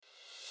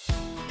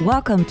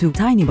Welcome to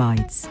Tiny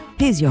Bites.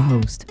 Here's your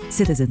host,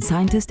 citizen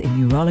scientist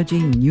in neurology,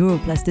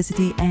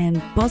 neuroplasticity,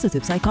 and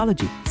positive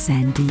psychology,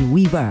 Sandy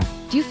Weaver.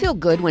 Do you feel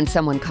good when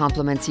someone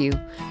compliments you?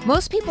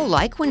 Most people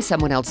like when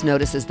someone else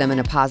notices them in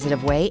a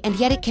positive way, and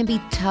yet it can be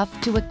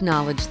tough to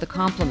acknowledge the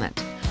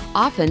compliment.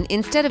 Often,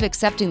 instead of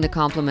accepting the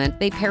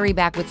compliment, they parry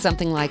back with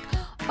something like,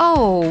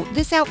 "Oh,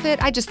 this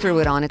outfit, I just threw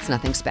it on, it's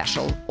nothing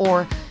special."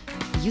 Or,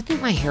 "You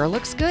think my hair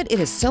looks good? It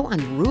is so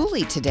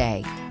unruly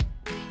today."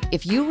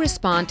 If you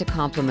respond to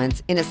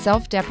compliments in a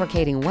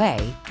self-deprecating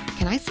way,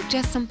 can I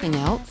suggest something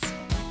else?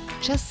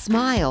 Just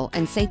smile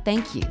and say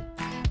thank you.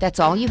 That's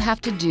all you have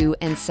to do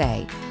and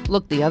say.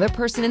 Look the other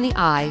person in the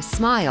eye,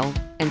 smile,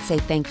 and say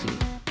thank you.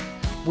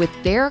 With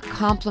their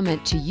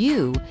compliment to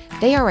you,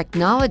 they are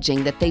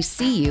acknowledging that they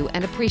see you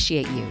and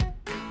appreciate you.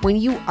 When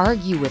you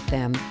argue with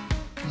them,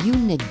 you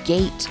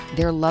negate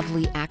their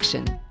lovely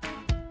action.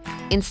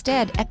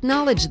 Instead,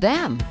 acknowledge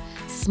them,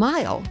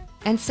 smile,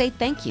 and say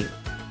thank you.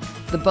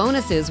 The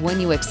bonus is when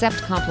you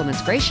accept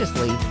compliments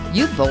graciously,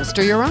 you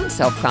bolster your own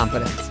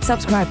self-confidence.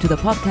 Subscribe to the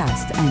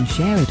podcast and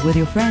share it with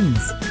your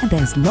friends. And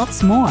there's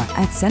lots more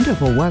at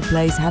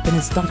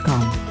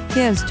centerforworkplacehappiness.com.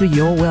 Here's to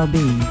your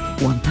well-being,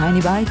 one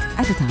tiny bite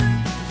at a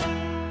time.